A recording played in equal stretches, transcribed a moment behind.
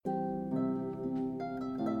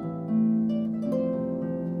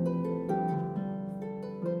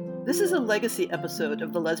This is a legacy episode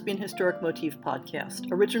of the Lesbian Historic Motif podcast,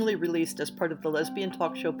 originally released as part of the Lesbian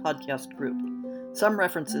Talk Show podcast group. Some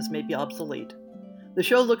references may be obsolete. The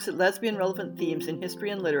show looks at lesbian-relevant themes in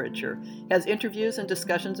history and literature, has interviews and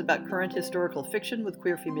discussions about current historical fiction with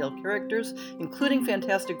queer female characters, including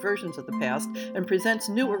fantastic versions of the past, and presents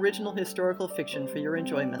new original historical fiction for your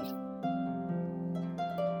enjoyment.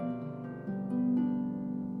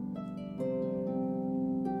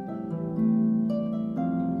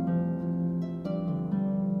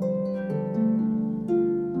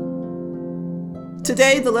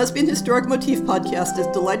 Today, the Lesbian Historic Motif podcast is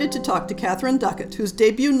delighted to talk to Katharine Duckett, whose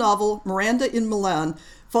debut novel, Miranda in Milan,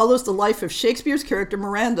 follows the life of Shakespeare's character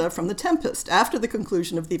Miranda from The Tempest after the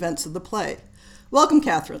conclusion of the events of the play. Welcome,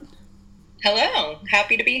 Katharine. Hello.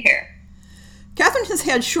 Happy to be here. Katharine has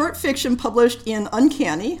had short fiction published in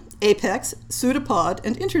Uncanny, Apex, Pseudopod,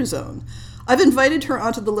 and Interzone. I've invited her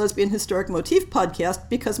onto the Lesbian Historic Motif podcast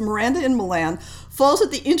because Miranda in Milan falls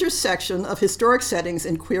at the intersection of historic settings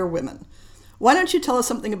and queer women. Why don't you tell us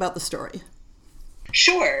something about the story?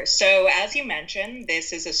 Sure. So as you mentioned,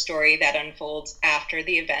 this is a story that unfolds after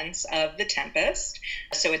the events of The Tempest.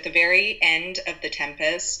 So at the very end of The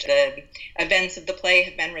Tempest, the events of the play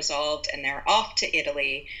have been resolved and they're off to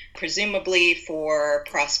Italy, presumably for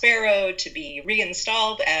Prospero to be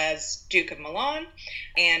reinstalled as Duke of Milan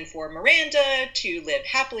and for Miranda to live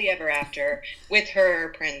happily ever after with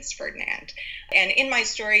her Prince Ferdinand. And in my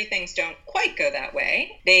story, things don't quite go that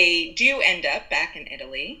way. They do end up back in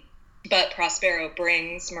Italy. But Prospero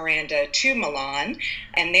brings Miranda to Milan,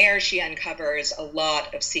 and there she uncovers a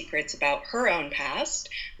lot of secrets about her own past,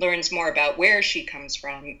 learns more about where she comes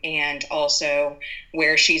from, and also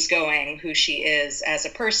where she's going, who she is as a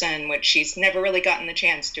person, which she's never really gotten the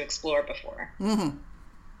chance to explore before. Mm-hmm.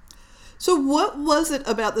 So what was it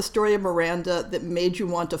about the story of Miranda that made you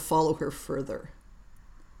want to follow her further?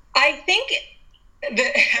 I think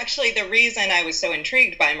the reason I was so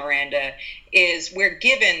intrigued by Miranda is we're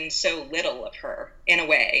given so little of her, in a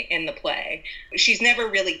way, in the play. She's never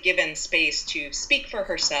really given space to speak for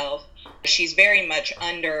herself. She's very much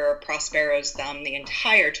under Prospero's thumb the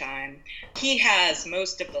entire time. He has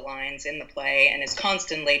most of the lines in the play and is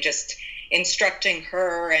constantly just instructing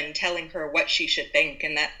her and telling her what she should think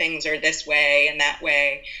and that things are this way and that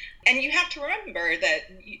way. And you have to remember that,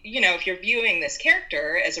 if you're viewing this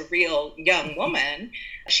character as a real young woman,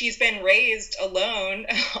 she's been raised alone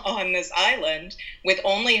on this island with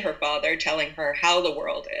only her father telling her how the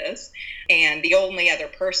world is. And the only other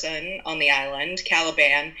person on the island,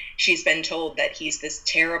 Caliban, she's been told that he's this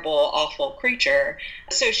terrible, awful creature.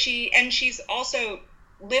 So she's also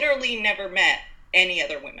literally never met any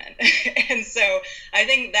other women. And so I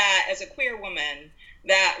think that as a queer woman,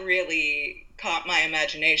 that really caught my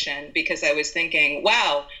imagination because I was thinking,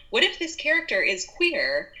 wow, what if this character is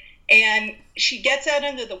queer and she gets out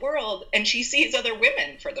into the world and she sees other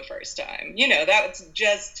women for the first time?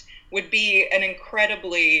 That would be an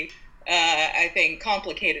incredibly, I think,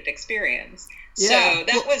 complicated experience. Yeah. So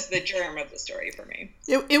that was the germ of the story for me.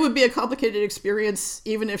 It would be a complicated experience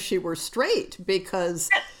even if she were straight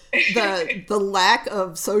because the lack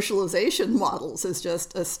of socialization models is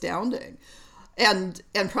just astounding. And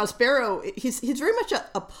Prospero, he's very much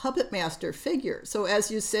a puppet master figure. So as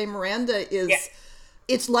you say, Miranda is,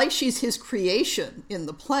 It's like she's his creation in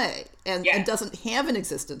the play and doesn't have an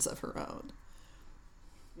existence of her own.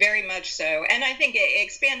 Very much so. And I think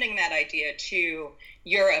expanding that idea to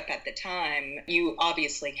Europe at the time, you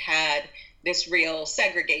obviously had this real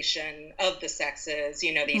segregation of the sexes,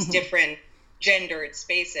 these different gendered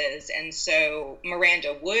spaces. And so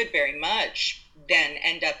Miranda would very much then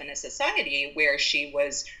end up in a society where she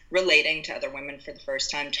was relating to other women for the first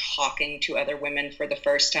time, talking to other women for the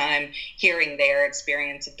first time, hearing their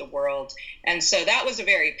experience of the world. And so that was a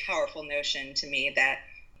very powerful notion to me that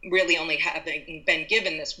really only having been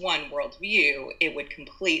given this one worldview, it would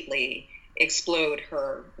completely explode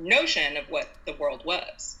her notion of what the world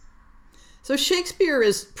was. So Shakespeare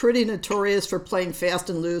is pretty notorious for playing fast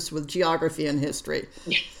and loose with geography and history.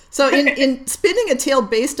 So in spinning a tale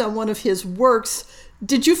based on one of his works,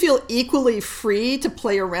 did you feel equally free to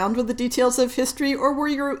play around with the details of history, or were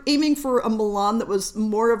you aiming for a Milan that was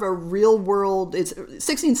more of a real world, it's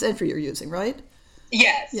 16th century you're using, right?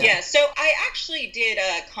 Yes. So I actually did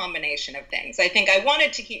a combination of things. I think I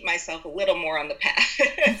wanted to keep myself a little more on the path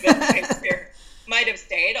than Shakespeare might have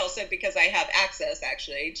stayed, also because I have access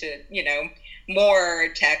actually to, more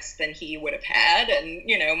text than he would have had and,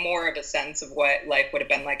 more of a sense of what life would have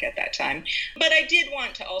been like at that time. But I did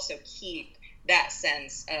want to also keep that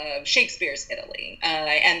sense of Shakespeare's Italy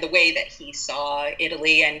and the way that he saw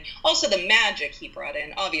Italy and also the magic he brought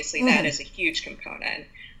in. Obviously, that is a huge component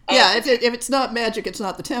Yeah, if it's not magic, it's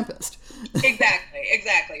not the Tempest.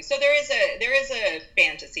 Exactly. So there is a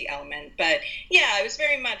fantasy element, but yeah, I was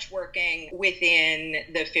very much working within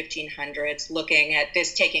the 1500s, looking at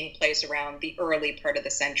this taking place around the early part of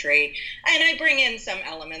the century, and I bring in some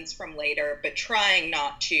elements from later, but trying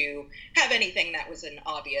not to have anything that was an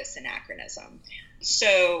obvious anachronism.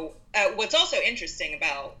 So what's also interesting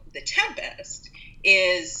about the Tempest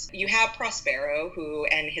is you have Prospero, who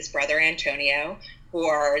and his brother Antonio, who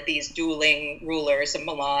are these dueling rulers of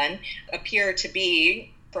Milan, appear to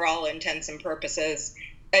be, for all intents and purposes,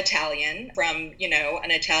 Italian, from,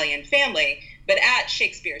 an Italian family. But at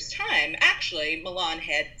Shakespeare's time, actually, Milan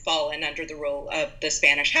had fallen under the rule of the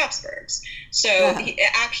Spanish Habsburgs. So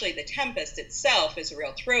actually, the Tempest itself is a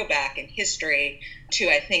real throwback in history to,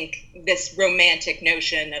 I think, this romantic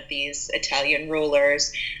notion of these Italian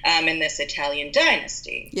rulers and this Italian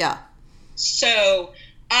dynasty. Yeah. So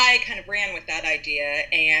I kind of ran with that idea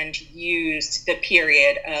and used the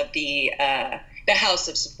period of the House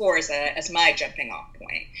of Sforza as my jumping off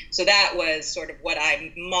point. So that was sort of what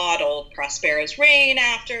I modeled Prospero's reign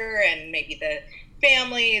after, and maybe the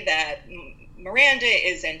family that Miranda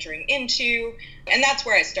is entering into. And that's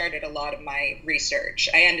where I started a lot of my research.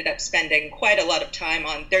 I ended up spending quite a lot of time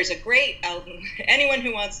on, there's a great, anyone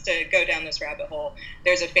who wants to go down this rabbit hole,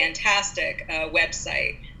 there's a fantastic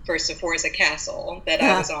website for Sforza Castle that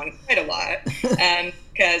I was on quite a lot,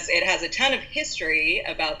 because it has a ton of history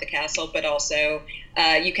about the castle, but also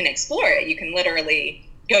you can explore it. You can literally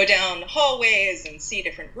go down hallways and see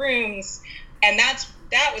different rooms, and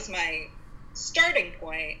that was my starting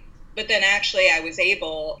point. But then actually I was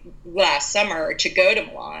able last summer to go to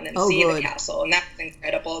Milan and see the castle, and that was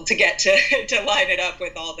incredible to get to line it up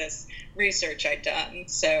with all this research I'd done.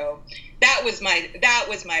 So that was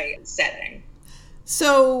my setting.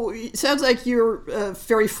 So it sounds like you're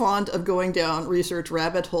very fond of going down research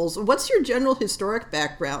rabbit holes. What's your general historic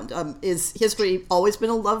background? Is history always been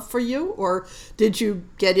a love for you, or did you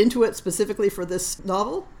get into it specifically for this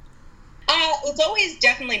novel? It's always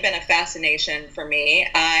definitely been a fascination for me.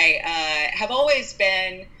 I have always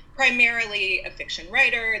been primarily a fiction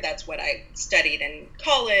writer. That's what I studied in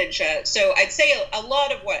college. So I'd say a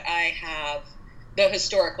lot of what I have, the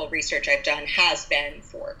historical research I've done, has been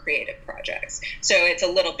for creative projects. So it's a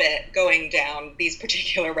little bit going down these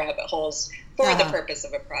particular rabbit holes for the purpose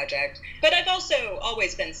of a project. But I've also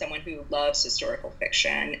always been someone who loves historical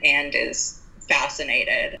fiction and is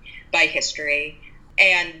fascinated by history.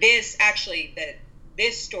 And this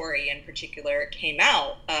story in particular came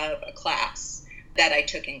out of a class that I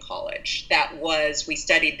took in college. We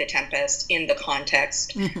studied the Tempest in the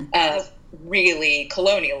context of really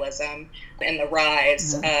colonialism and the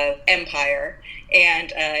rise of empire,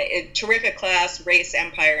 and a terrific class, Race,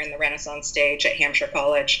 Empire, and the Renaissance Stage at Hampshire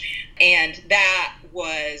College. And it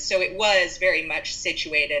was very much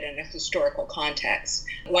situated in a historical context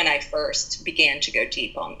when I first began to go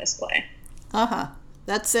deep on this play.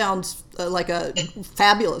 That sounds like a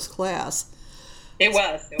fabulous class. It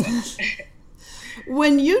was.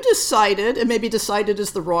 When you decided, and maybe decided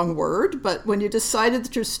is the wrong word, but when you decided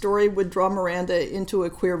that your story would draw Miranda into a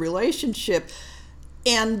queer relationship,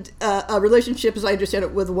 and a relationship, as I understand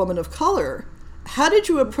it, with a woman of color, how did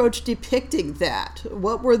you approach depicting that?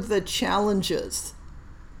 What were the challenges?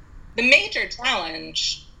 The major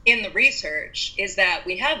challenge in the research is that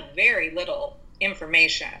we have very little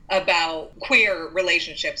information about queer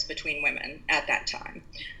relationships between women at that time.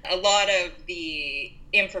 A lot of the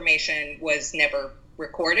information was never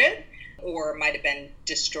recorded or might have been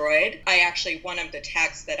destroyed. One of the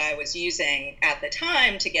texts that I was using at the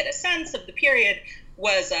time to get a sense of the period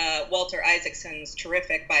was Walter Isaacson's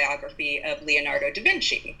terrific biography of Leonardo da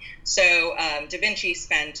Vinci. So da Vinci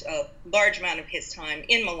spent a large amount of his time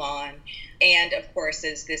in Milan, and of course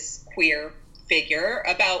is this queer figure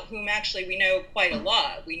about whom actually we know quite a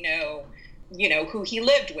lot. We know, who he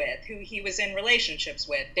lived with, who he was in relationships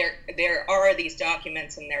with. There are these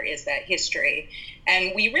documents and there is that history.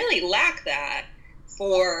 And we really lack that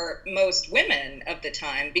for most women of the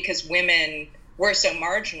time because women were so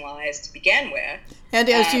marginalized to begin with. And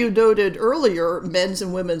as you noted earlier, men's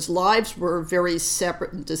and women's lives were very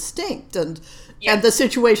separate and distinct. And the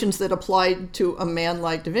situations that applied to a man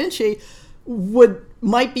like Da Vinci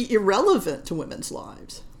might be irrelevant to women's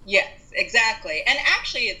lives. Yes, exactly. And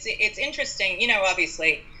actually, it's interesting.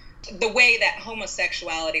 Obviously, the way that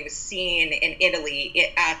homosexuality was seen in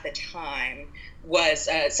Italy at the time was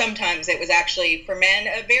sometimes it was actually for men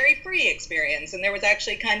a very free experience, and there was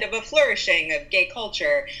actually kind of a flourishing of gay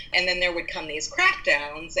culture, and then there would come these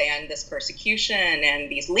crackdowns and this persecution and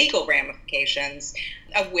these legal ramifications,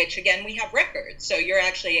 of which again we have records, so you're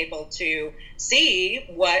actually able to see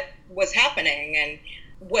what was happening. And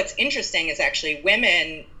what's interesting is actually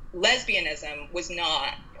lesbianism was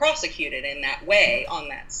not prosecuted in that way on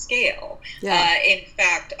that scale. Yeah. In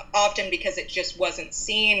fact, often because it just wasn't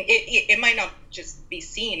seen, it might not just be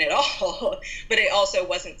seen at all, but it also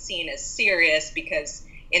wasn't seen as serious because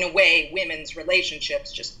in a way women's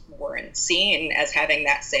relationships just weren't seen as having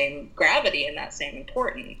that same gravity and that same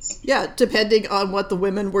importance. Yeah, depending on what the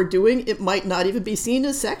women were doing, it might not even be seen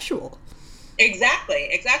as sexual. Exactly.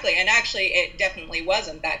 And actually, it definitely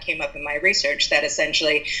wasn't. That came up in my research, that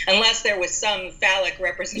essentially, unless there was some phallic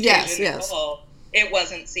representation at all, it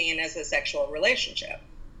wasn't seen as a sexual relationship.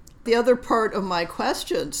 The other part of my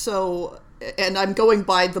question, and I'm going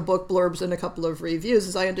by the book blurbs and a couple of reviews,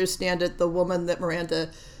 as I understand it, the woman that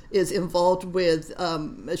Miranda is involved with,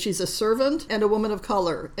 she's a servant and a woman of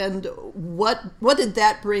color. And what did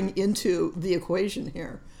that bring into the equation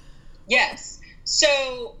here? Yes.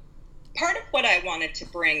 So part of what I wanted to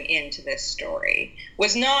bring into this story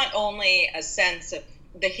was not only a sense of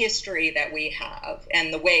the history that we have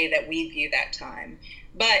and the way that we view that time,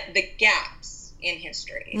 but the gaps in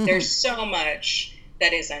history. Mm-hmm. There's so much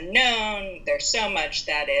that is unknown. There's so much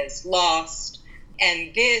that is lost.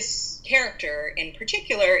 And this character in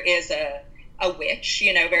particular is a witch,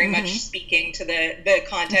 very mm-hmm. much speaking to the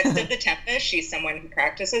context of the Tempest. She's someone who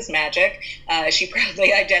practices magic. She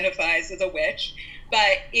proudly identifies as a witch.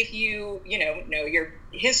 But if you know your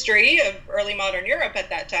history of early modern Europe at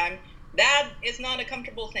that time, that is not a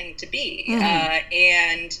comfortable thing to be. Mm-hmm.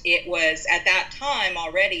 And it was at that time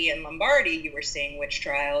already in Lombardy, you were seeing witch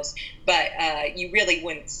trials, but you really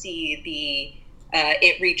wouldn't see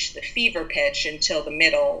it reach the fever pitch until the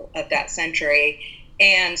middle of that century.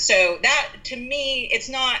 And so that, to me, it's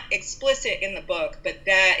not explicit in the book, but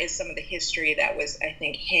that is some of the history that was, I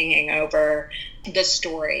think, hanging over the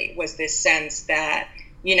story, was this sense that,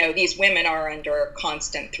 these women are under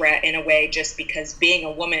constant threat in a way, just because being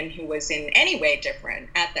a woman who was in any way different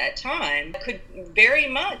at that time could very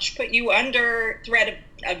much put you under threat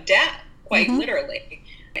of death, quite mm-hmm. literally.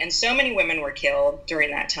 And so many women were killed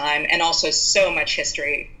during that time, and also so much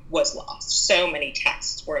history was lost. So many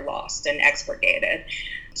texts were lost and expurgated.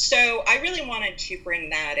 So I really wanted to bring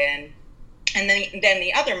that in. And then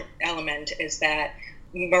the other element is that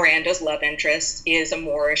Miranda's love interest is a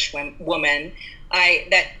Moorish woman.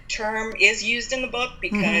 That term is used in the book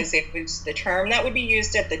because mm-hmm. it was the term that would be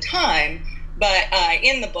used at the time. But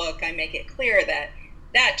in the book, I make it clear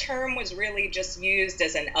that term was really just used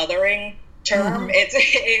as an othering term. Mm-hmm.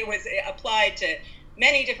 It was applied to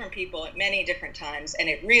many different people at many different times, and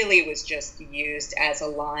it really was just used as a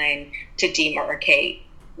line to demarcate,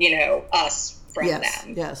 us from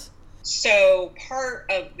them. Yes. So part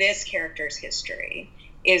of this character's history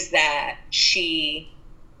is that she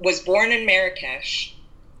was born in Marrakesh,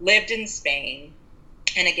 lived in Spain,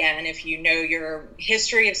 and again, if you know your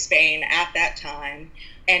history of Spain at that time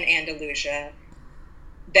and Andalusia,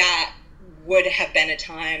 that would have been a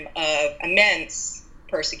time of immense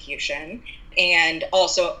persecution and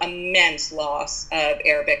also immense loss of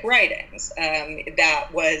Arabic writings.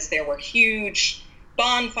 There were huge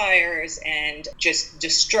bonfires and just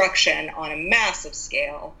destruction on a massive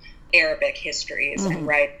scale, Arabic histories mm-hmm. and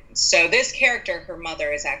writings. So this character, her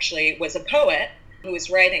mother, was a poet who was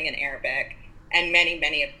writing in Arabic, and many,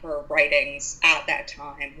 many of her writings at that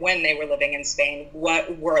time, when they were living in Spain,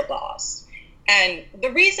 were lost. And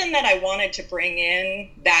the reason that I wanted to bring in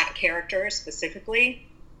that character specifically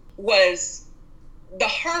was the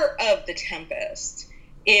heart of The Tempest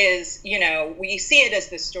is, we see it as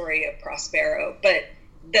the story of Prospero, but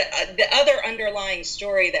the other underlying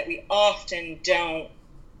story that we often don't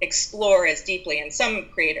explore as deeply, and some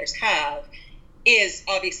creators have, is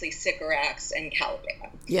obviously Sycorax and Caliban.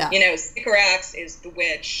 Yeah. Sycorax is the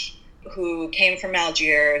witch who came from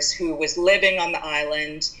Algiers, who was living on the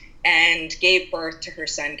island and gave birth to her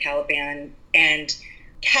son Caliban, and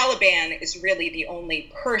Caliban is really the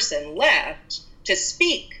only person left to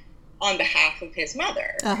speak on behalf of his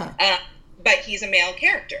mother. Uh-huh. But he's a male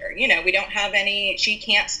character. We don't have she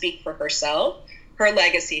can't speak for herself. Her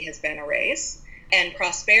legacy has been erased. And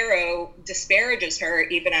Prospero disparages her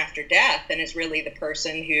even after death and is really the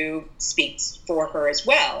person who speaks for her as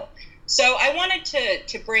well. So I wanted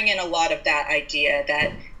to bring in a lot of that idea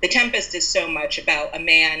that The Tempest is so much about a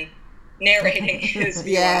man narrating his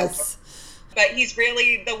view yes. but he's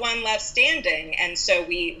really the one left standing. And so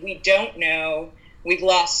we don't know. We've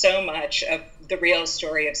lost so much of the real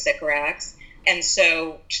story of Sycorax. And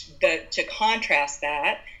so to contrast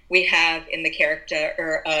that, we have in the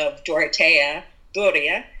character of Doria,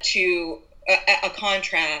 a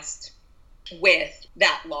contrast with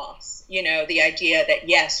that loss. You know, the idea that,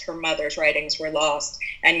 yes, her mother's writings were lost,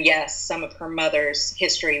 and yes, some of her mother's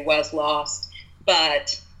history was lost,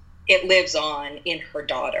 but it lives on in her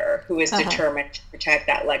daughter, who is determined to protect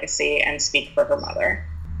that legacy and speak for her mother.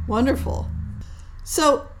 Wonderful.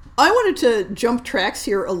 So I wanted to jump tracks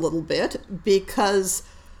here a little bit, because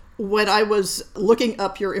when I was looking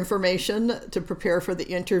up your information to prepare for the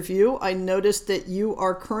interview, I noticed that you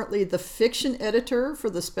are currently the fiction editor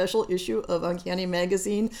for the special issue of Uncanny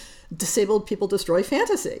Magazine, Disabled People Destroy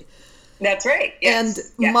Fantasy. That's right.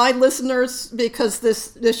 Yes. And my listeners, because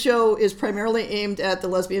this show is primarily aimed at the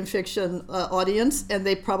lesbian fiction audience, and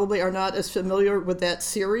they probably are not as familiar with that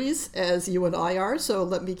series as you and I are, so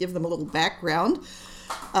let me give them a little background.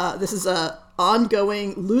 This is a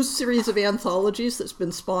ongoing loose series of anthologies that's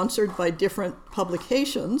been sponsored by different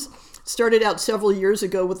publications. Started out several years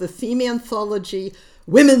ago with the theme anthology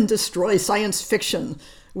Women Destroy Science Fiction,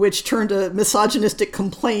 which turned a misogynistic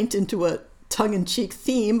complaint into a tongue-in-cheek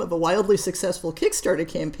theme of a wildly successful Kickstarter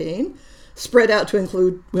campaign, spread out to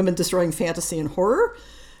include women destroying fantasy and horror.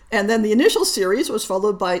 And then the initial series was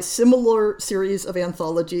followed by similar series of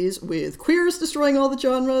anthologies with queers destroying all the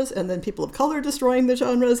genres, and then people of color destroying the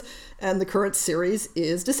genres. And the current series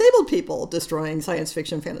is disabled people destroying science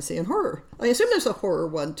fiction, fantasy, and horror. I assume there's a horror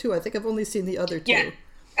one, too. I think I've only seen the other two. Yeah.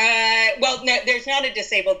 Well, no, there's not a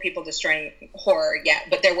disabled people destroying horror yet,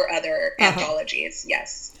 but there were other anthologies,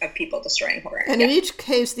 yes, of people destroying horror. And in each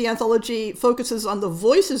case, the anthology focuses on the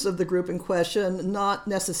voices of the group in question, not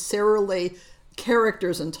necessarily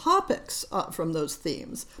characters and topics from those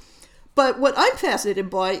themes. But what I'm fascinated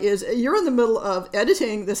by is you're in the middle of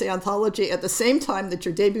editing this anthology at the same time that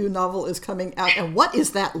your debut novel is coming out. And what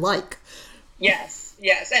is that like? Yes.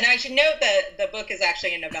 And I should note that the book is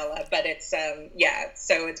actually a novella, but it's, so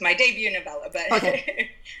it's my debut novella. But okay.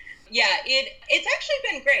 It's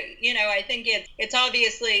actually been great. You know, I think it's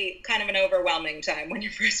obviously kind of an overwhelming time when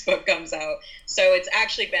your first book comes out. So it's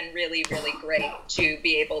actually been really, really great to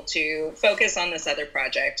be able to focus on this other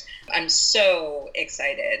project. I'm so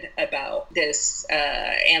excited about this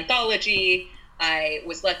anthology. I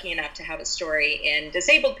was lucky enough to have a story in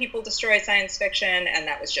Disabled People Destroy Science Fiction, and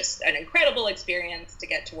that was just an incredible experience to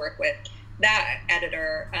get to work with that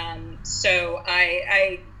editor. So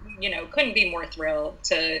I couldn't be more thrilled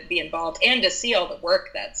to be involved and to see all the work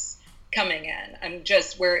that's coming in.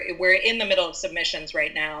 We're in the middle of submissions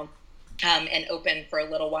right now, and open for a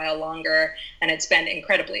little while longer, and it's been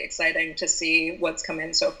incredibly exciting to see what's come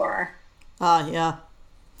in so far. Yeah.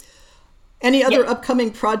 Any other upcoming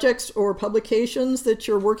projects or publications that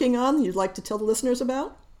you're working on you'd like to tell the listeners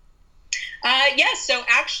about? Yes. So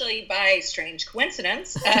actually, by strange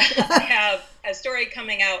coincidence, I have a story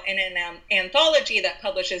coming out in an anthology that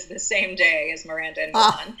publishes the same day as Miranda and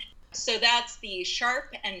Dawn. So that's the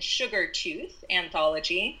Sharp and Sugar Tooth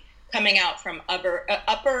anthology coming out from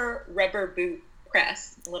Upper Rubber Boot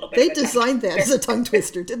Press. A little bit. They designed that as a tongue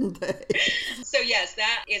twister, didn't they? So yes,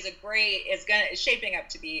 that is it's shaping up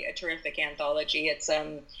to be a terrific anthology. It's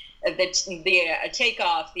the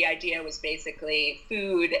takeoff, the idea was basically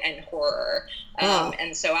food and horror.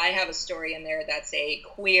 And so I have a story in there that's a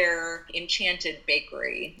queer enchanted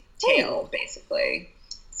bakery tale, basically.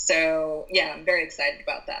 So yeah, I'm very excited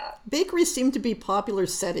about that. Bakeries seem to be popular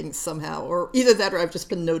settings somehow, or either that or I've just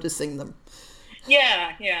been noticing them.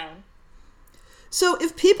 Yeah. So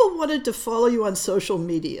if people wanted to follow you on social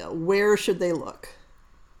media, where should they look?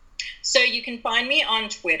 So you can find me on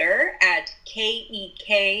Twitter at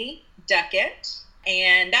KEK Duckett,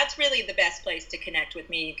 and that's really the best place to connect with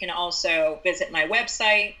me. You can also visit my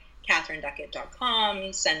website,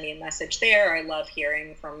 KatharineDuckett.com, send me a message there. I love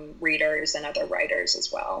hearing from readers and other writers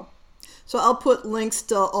as well. So I'll put links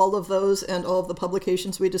to all of those and all of the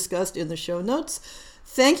publications we discussed in the show notes.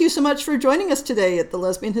 Thank you so much for joining us today at the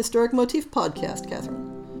Lesbian Historic Motif podcast,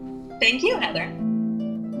 Katharine. Thank you, Heather.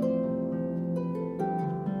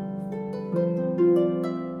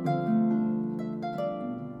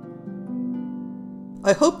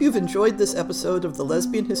 I hope you've enjoyed this episode of the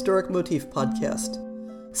Lesbian Historic Motif podcast.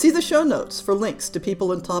 See the show notes for links to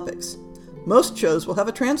people and topics. Most shows will have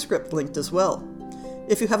a transcript linked as well.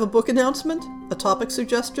 If you have a book announcement, a topic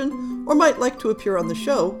suggestion, or might like to appear on the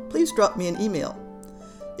show, please drop me an email.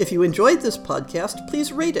 If you enjoyed this podcast,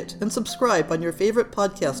 please rate it and subscribe on your favorite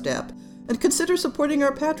podcast app, and consider supporting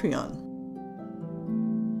our Patreon.